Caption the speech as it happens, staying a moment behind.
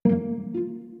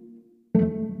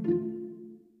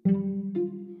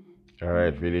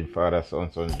Alright, reading Father Son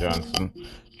Johnson.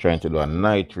 Trying to do a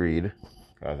night read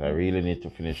because I really need to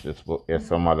finish this book. There's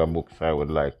some other books I would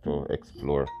like to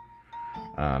explore,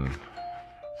 and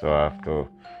so I have to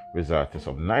resort to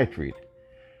some night read.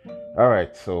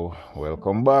 Alright, so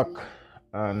welcome back,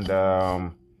 and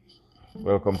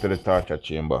welcome to the torture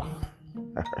chamber.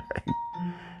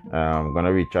 I'm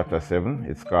gonna read chapter 7.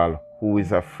 It's called Who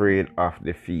is Afraid of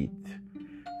Defeat?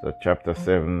 So chapter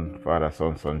 7, Father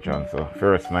Son Johnson.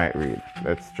 First night read.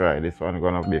 Let's try. This one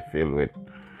gonna be filled with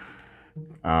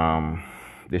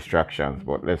distractions,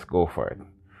 but let's go for it.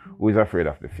 Who is afraid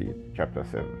of defeat? Chapter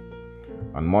 7.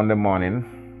 On Monday morning,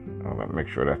 let me make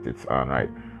sure that it's on right.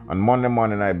 On Monday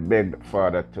morning, I begged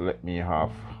Father to let me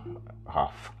off.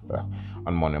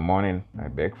 On Monday morning, I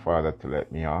begged Father to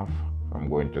let me off from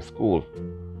going to school.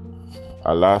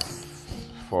 Alas,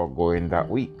 for going that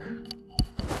week.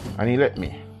 And he let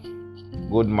me.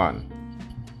 Good man.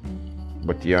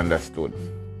 But he understood.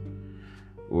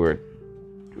 We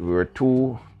were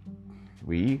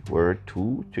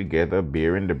two together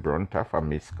bearing the brunt of a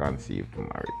misconceived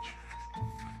marriage.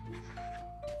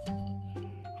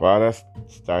 Father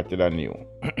started anew.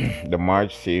 The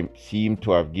marriage seemed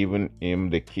to have given him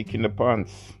the kick in the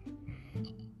pants.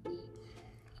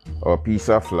 Our piece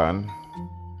of land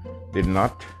did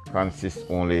not consist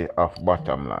only of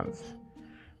bottomlands.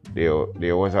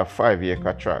 There was a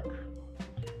 5-acre tract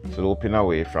sloping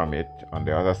away from it on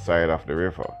the other side of the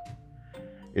river.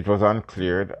 It was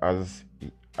uncleared as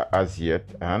yet,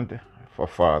 and for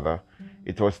Father,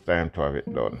 it was time to have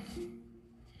it done.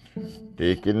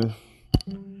 Taking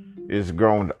his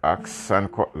ground axe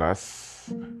and cutlass,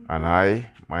 and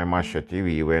my machete,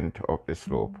 we went up the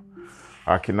slope,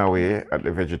 hacking away at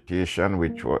the vegetation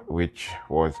which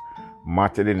was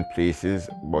matted in places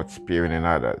but sparing in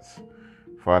others.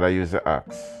 Father used the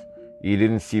axe. He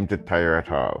didn't seem to tire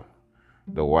at all.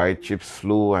 The white chips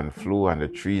flew, and the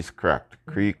trees cracked,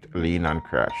 creaked, leaned, and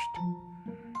crashed.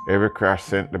 Every crash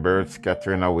sent the birds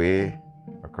scattering away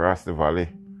across the valley,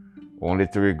 only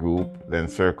to regroup, then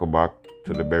circle back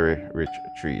to the berry-rich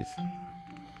trees.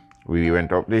 We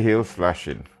went up the hill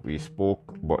slashing. We spoke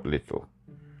but little.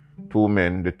 Two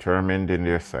men determined in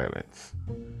their silence.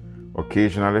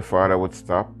 Occasionally, Father would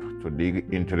stop to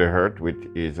dig into the earth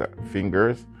with his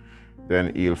fingers.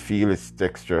 Then he'll feel its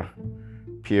texture,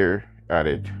 peer at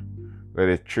it, let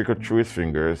it trickle through his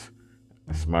fingers,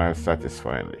 smile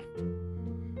satisfyingly.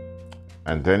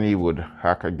 And then he would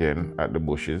hack again at the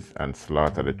bushes and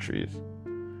slaughter the trees.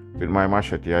 With my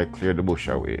machete, I cleared the bush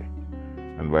away.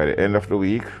 And by the end of the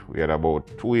week, we had about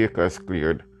 2 acres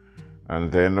cleared.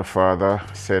 And then the Father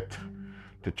set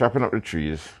to chopping up the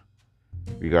trees.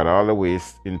 We got all the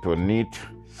waste into a neat,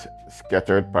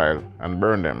 scattered pile and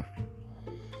burned them.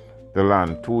 The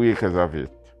land, 2 acres of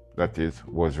it, that is,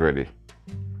 was ready.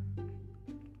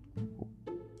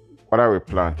 What are we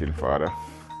planting, Father?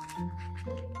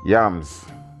 Yams,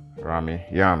 Rami,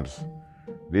 yams.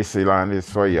 This land is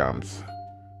for yams,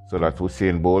 so that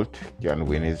Usain Bolt can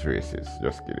win his races.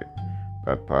 Just kidding.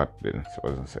 That part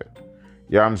wasn't said.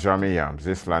 Yams, Rami, yams.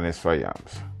 This land is for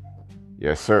yams.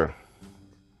 Yes, sir.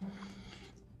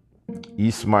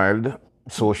 He smiled,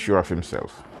 so sure of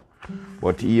himself.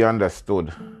 But he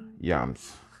understood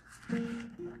yams.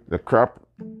 The crop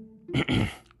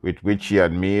with which he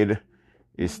had made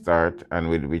his start and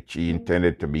with which he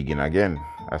intended to begin again.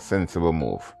 A sensible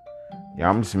move.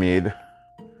 Yams made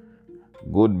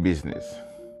good business.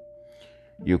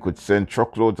 You could send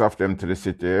truckloads of them to the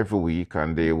city every week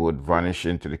and they would vanish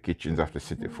into the kitchens of the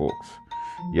city folks.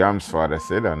 Yams, Father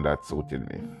said, and that suited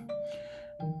me.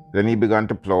 Then he began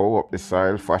to plow up the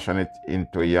soil, fashion it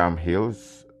into yam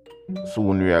hills,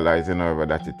 soon realizing, however,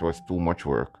 that it was too much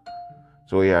work.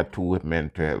 So he had 2 men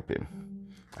to help him.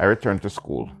 I returned to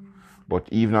school, but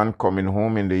even on coming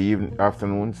home in the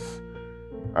afternoons,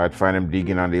 I'd find him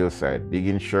digging on the hillside,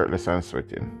 digging shirtless and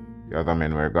sweating. The other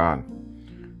men were gone.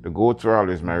 The goats were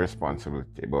always my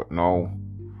responsibility, but now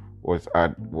was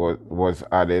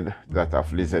added that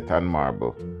of Lizette and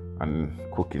Marble and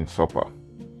cooking supper.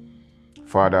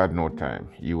 Father had no time.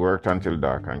 He worked until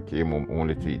dark and came home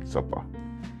only to eat supper.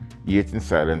 He ate in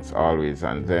silence always,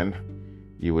 and then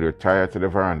he would retire to the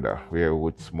veranda where he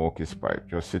would smoke his pipe,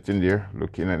 just sitting there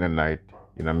looking at the night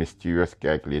in a mysterious,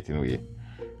 calculating way.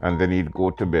 And then he'd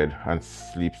go to bed and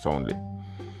sleep soundly.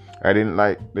 I didn't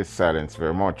like this silence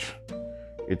very much.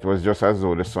 It was just as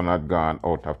though the sun had gone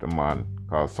out of the man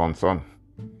called Son.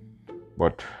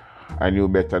 But I knew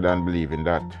better than believing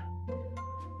that.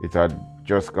 It had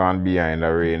just gone behind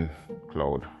a rain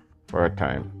cloud for a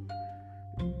time.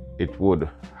 It would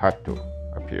have to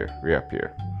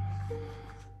reappear.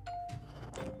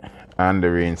 And the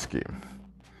rain came.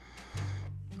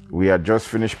 We had just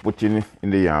finished putting in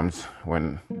the yams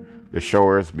when the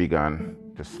showers began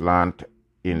to slant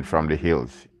in from the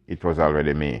hills. It was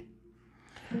already May.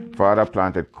 Father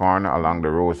planted corn along the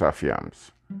rows of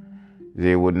yams.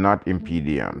 They would not impede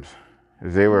the yams.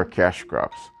 They were cash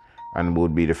crops and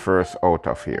would be the first out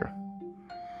of here.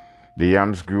 The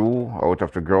yams grew out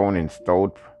of the ground in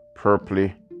stout,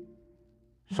 purply,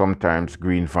 sometimes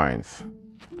green vines.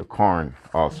 The corn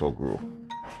also grew.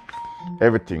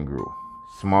 Everything grew.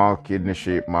 Small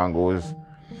kidney-shaped mangoes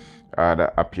had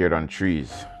appeared on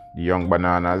trees. The young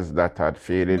bananas that had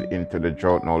faded into the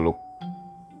drought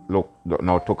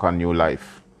now took on new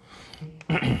life.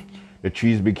 The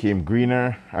trees became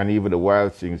greener, and even the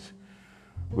wild things,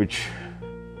 which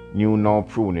knew no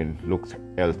pruning, looked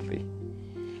healthy.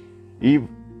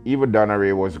 Eva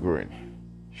Donneray was growing.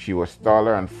 She was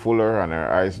taller and fuller, and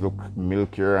her eyes looked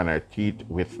milkier, and her teeth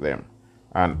with them.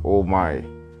 And oh my,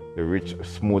 the rich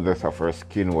smoothness of her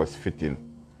skin was fitting.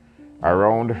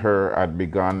 Around her had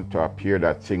begun to appear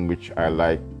that thing which I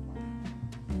like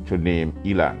to name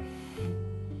elan.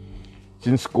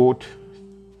 Since goats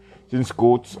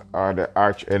are the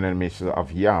arch enemies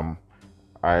of yam,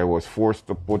 I was forced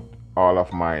to put all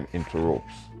of mine into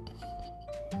ropes.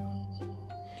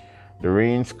 The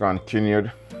rains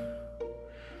continued,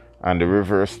 and the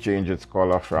rivers changed its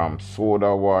color from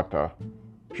soda water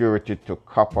purity to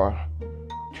copper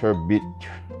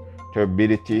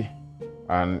turbidity,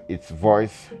 and its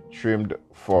voice, trimmed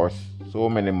for so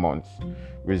many months,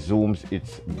 resumes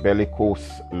its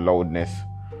bellicose loudness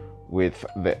with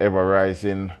the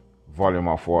ever-rising volume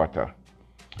of water.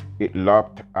 It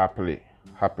lapped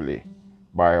happily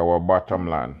by our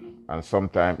bottomland, and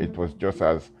sometimes it was just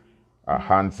as a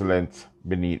hand's length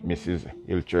beneath Mrs.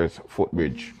 Hilcher's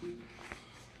footbridge.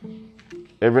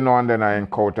 Every now and then I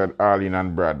encountered Arlene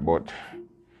and Brad, but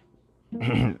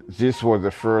this was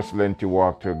the first lengthy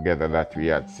walk together that we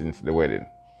had since the wedding.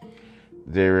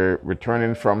 They were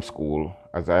returning from school,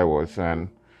 as I was, and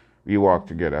we walked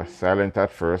together, silent at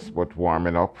first, but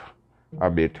warming up a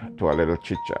bit to a little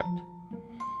chit-chat.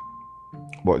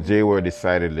 But they were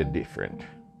decidedly different.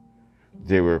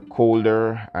 They were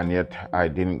colder, and yet I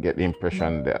didn't get the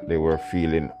impression that they were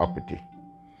feeling uppity.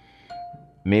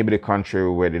 Maybe the country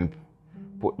wedding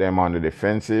put them on the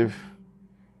defensive,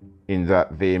 in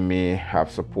that they may have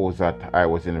supposed that I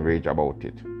was enraged about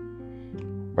it.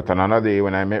 But another day,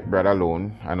 when I met Brad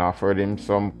alone and offered him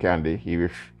some candy, he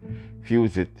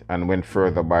refused it and went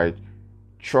further by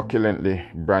truculently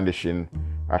brandishing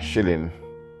a shilling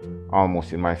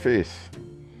almost in my face.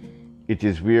 It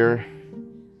is where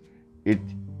it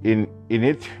in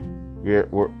it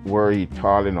were he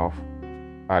tall enough,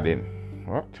 adding,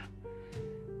 what?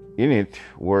 In it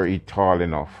were he tall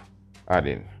enough,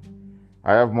 adding,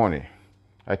 I have money.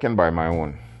 I can buy my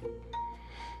own.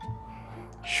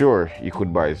 Sure, he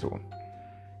could buy his own.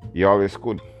 He always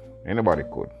could. Anybody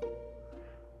could.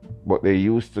 But they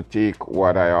used to take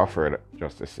what I offered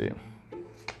just the same.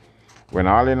 When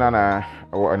Arlene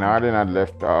had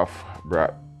left off,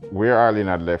 Brad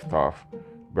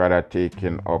had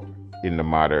taken up in the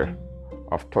matter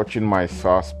of touching my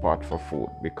soft spot for food,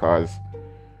 because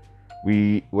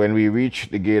when we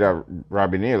reached the gate of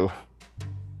Robin Hill,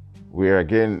 where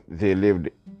again they lived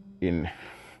in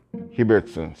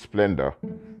Hibbertson splendor,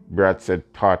 Brad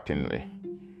said tauntingly,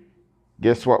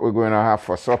 guess what we're going to have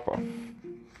for supper?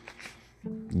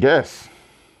 Guess.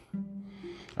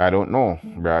 I don't know,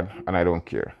 Brad, and I don't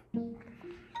care.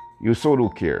 You so do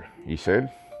care, he said.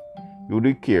 You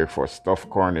do care for stuffed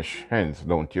Cornish hens,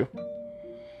 don't you?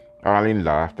 Arlene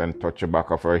laughed and touched the back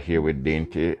of her hair with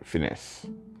dainty finesse.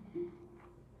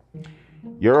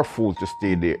 You're a fool to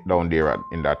stay down there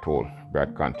in that hole,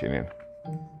 Brad continued.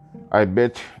 I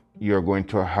bet you're going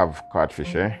to have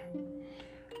codfish, eh?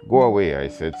 Go away, I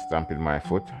said, stamping my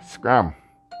foot. Scram!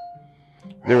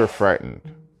 They were frightened.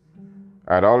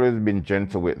 I'd always been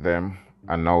gentle with them,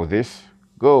 and now this?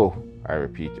 Go, I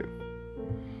repeated.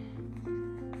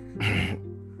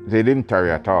 They didn't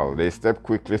tarry at all. They stepped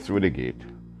quickly through the gate,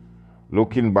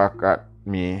 looking back at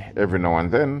me every now and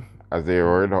then as they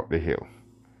roared up the hill.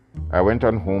 I went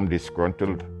on home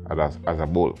disgruntled as a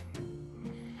bull.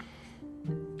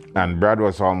 And Brad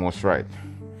was almost right,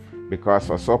 because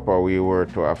for supper we were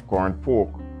to have corned pork,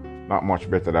 not much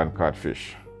better than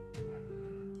codfish.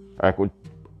 I could,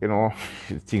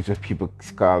 things that people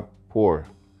call poor,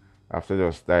 after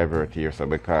just divert here, so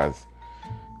because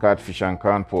codfish and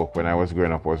corned pork when I was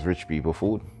growing up was rich people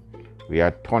food. We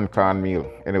had ton corn meal.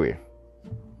 Anyway,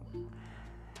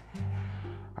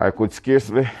 I could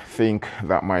scarcely think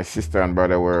that my sister and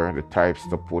brother were the types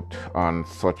to put on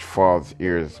such false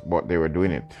airs, but they were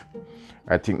doing it.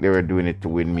 I think they were doing it to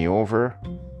win me over,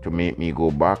 to make me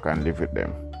go back and live with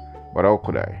them. But how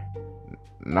could I?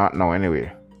 Not now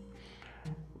anyway.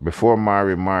 Before Ma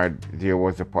remarried, there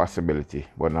was a possibility,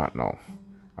 but not now.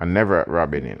 And never at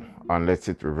Robin Inn, unless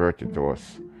it reverted to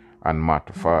us and Ma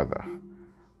to father.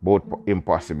 Both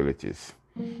impossibilities.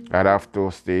 I'd have to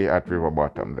stay at River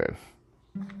Bottom then.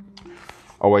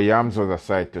 Our yams was a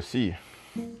sight to see.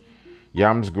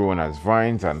 Yams grown as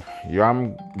vines and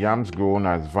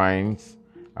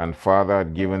father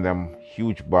had given them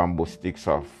huge bamboo sticks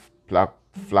of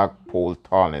flagpole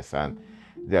tallness, and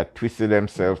they had twisted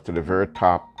themselves to the very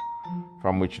top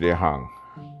from which they hung,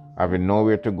 having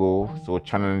nowhere to go, so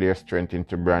channeling their strength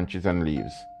into branches and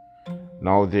leaves.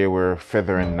 Now they were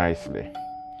feathering nicely.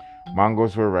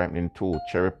 Mangoes were ripening too,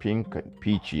 cherry pink and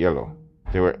peachy yellow.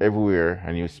 They were everywhere,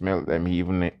 and you smelled them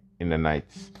even in the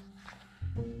nights.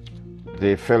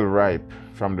 They fell ripe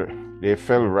from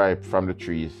the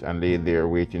trees and lay there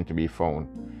waiting to be found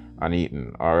and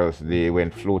eaten, or else they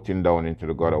went floating down into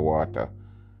the gutter water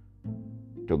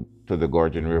to the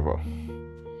gorging river.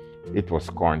 It was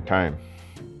corn time.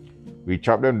 We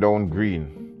chopped them down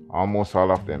green, almost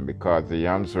all of them, because the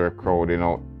yams were crowding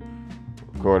out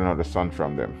the sun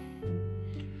from them.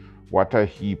 What a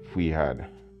heap we had,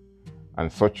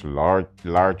 and such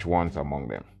large ones among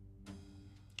them.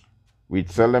 We'd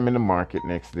sell them in the market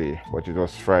next day, but it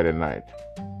was Friday night,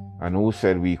 and who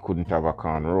said we couldn't have a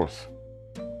corn roast?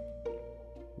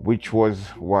 Which was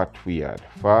what we had.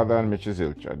 Father and Mrs.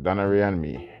 Ilcha, Donnery and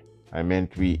me. I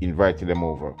meant we invited them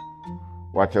over.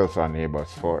 What else are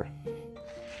neighbors for?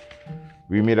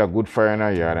 We made a good fire in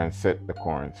our yard and set the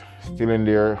corns, still in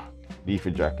their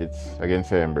leafy jackets, against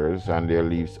the embers, and their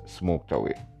leaves smoked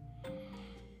away.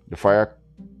 The fire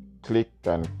clicked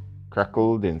and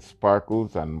crackled in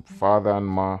sparkles, and Father and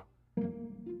Ma,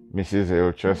 Mrs.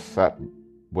 Ilcha, sat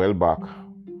well back,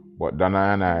 but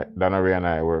Donnery and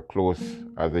I were close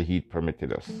as the heat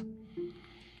permitted us.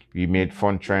 We made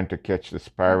fun trying to catch the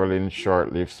spiraling,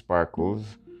 short-lived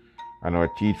sparkles, and our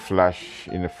teeth flashed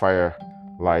in the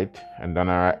firelight, and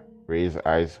Donnery's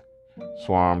eyes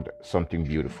swarmed something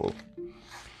beautiful.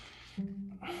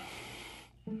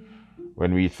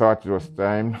 When we thought it was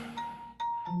time,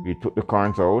 we took the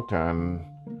corns out and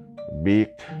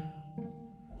baked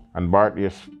and barked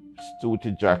their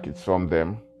sooty jackets from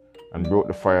them, and brought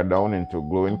the fire down into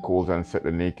glowing coals and set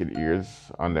the naked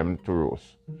ears on them to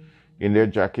roast. In their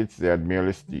jackets they had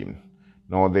merely steamed.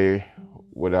 Now they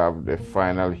would have the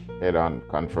final head-on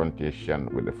confrontation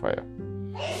with the fire.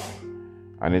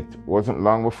 And it wasn't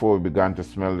long before we began to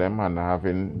smell them, and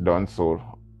having done so,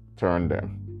 turned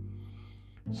them.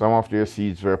 Some of their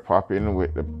seeds were popping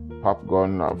with the pop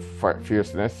gun of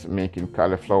fierceness, making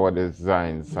cauliflower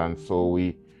designs, and so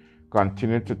we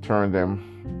continued to turn them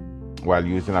while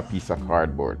using a piece of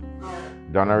cardboard.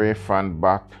 Donnery fanned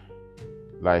back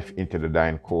life into the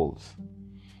dying coals.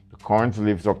 The corns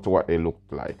lived up to what they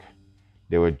looked like.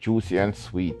 They were juicy and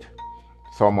sweet.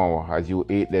 Somehow, as you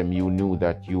ate them, you knew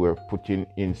that you were putting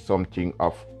in something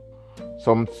of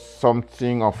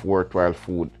worthwhile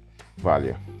food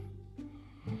value.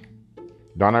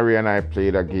 Donnery and I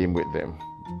played a game with them.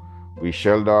 We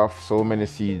shelled off so many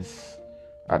seeds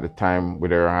at the time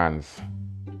with our hands,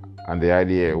 and the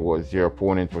idea was your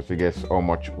opponent was to guess how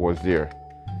much was there.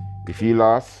 If he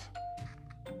lost,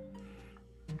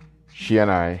 she'd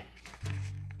have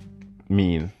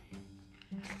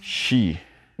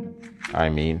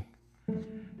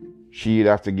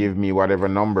to give me whatever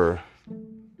number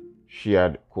she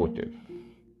had quoted.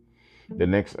 The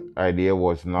next idea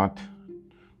was not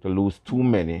to lose too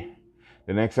many.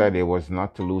 Too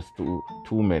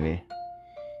many.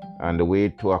 And the way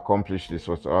to accomplish this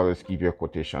was to always keep your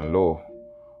quotation low.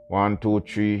 1, 2,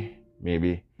 3,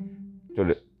 maybe,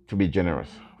 to be generous.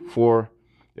 4,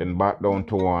 then back down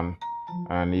to 1.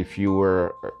 And if you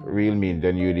were real mean,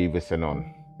 then you'd even say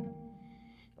none.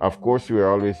 Of course, we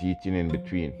were always eating in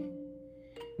between.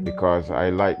 Because I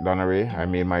like Donnery, I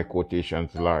made my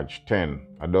quotations large. 10,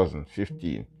 a dozen,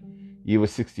 15, even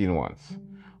 16 once.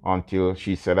 Until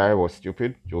she said I was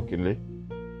stupid, jokingly.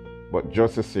 But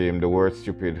just the same, the word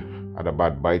stupid had a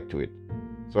bad bite to it.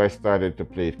 So I started to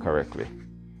play it correctly.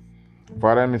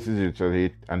 Father and Mrs. Richard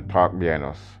ate and talked behind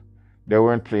us. They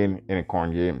weren't playing any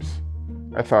corn games.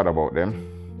 I thought about them.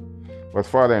 Was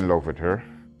Father in love with her?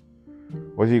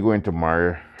 Was he going to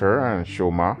marry her and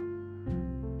show Ma?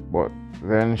 But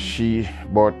then show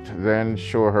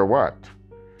her what?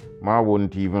 Ma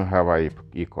wouldn't even have a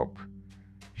hiccup.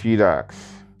 She'd ask,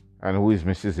 and who is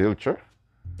Mrs. Ilcher?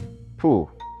 Pooh.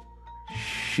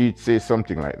 she'd say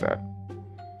something like that.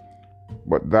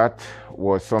 But that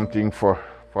was something for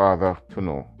Father to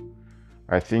know.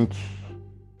 I think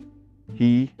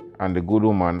he and the good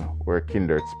woman were a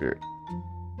kindred spirit.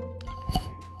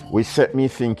 Which set me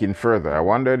thinking further. I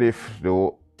wondered if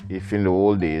in the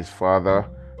old days Father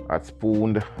had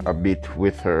spooned a bit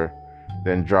with her,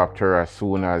 then dropped her as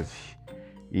soon as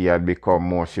he had become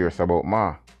more serious about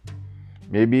Ma.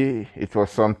 Maybe it was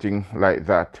something like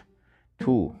that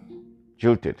too.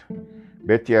 Jilted.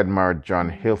 Betty had married John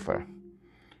Hilfer,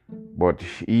 but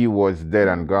he was dead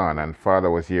and gone, and Father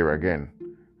was here again.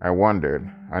 I wondered,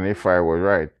 and if I were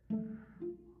right,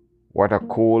 what a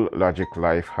cold logic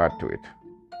life had to it.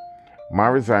 Ma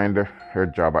resigned her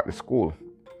job at the school.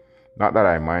 Not that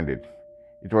I minded.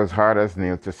 It was hard as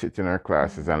nails to sit in her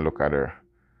classes and look at her.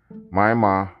 My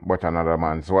Ma, but another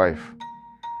man's wife.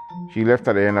 She left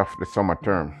at the end of the summer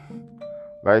term.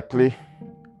 Likely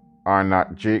or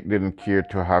not, Jake didn't care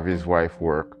to have his wife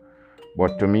work,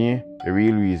 but to me, the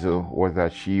real reason was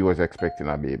that she was expecting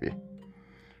a baby.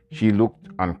 She looked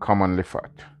uncommonly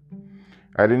fat.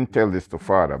 I didn't tell this to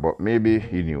Father, but maybe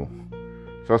he knew.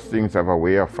 Such things have a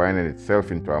way of finding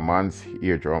itself into a man's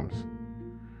eardrums.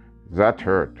 That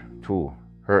hurt, too.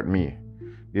 Hurt me.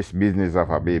 This business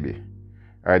of a baby.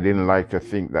 I didn't like to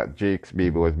think that Jake's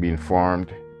baby was being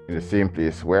formed in the same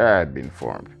place where I had been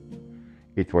formed.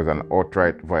 It was an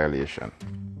outright violation.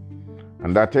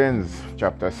 And that ends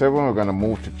chapter 7. We're going to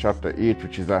move to chapter 8,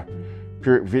 which is a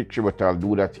Pyrrhic victory, but I'll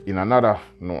do that in another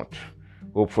note.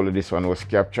 Hopefully this one was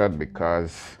captured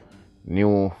because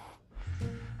new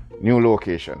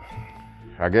location.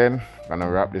 Again, gonna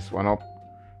wrap this one up.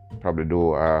 Probably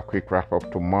do a quick wrap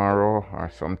up tomorrow or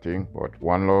something. But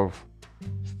one love,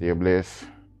 stay blessed,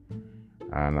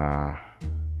 and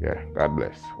God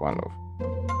bless. One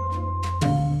love.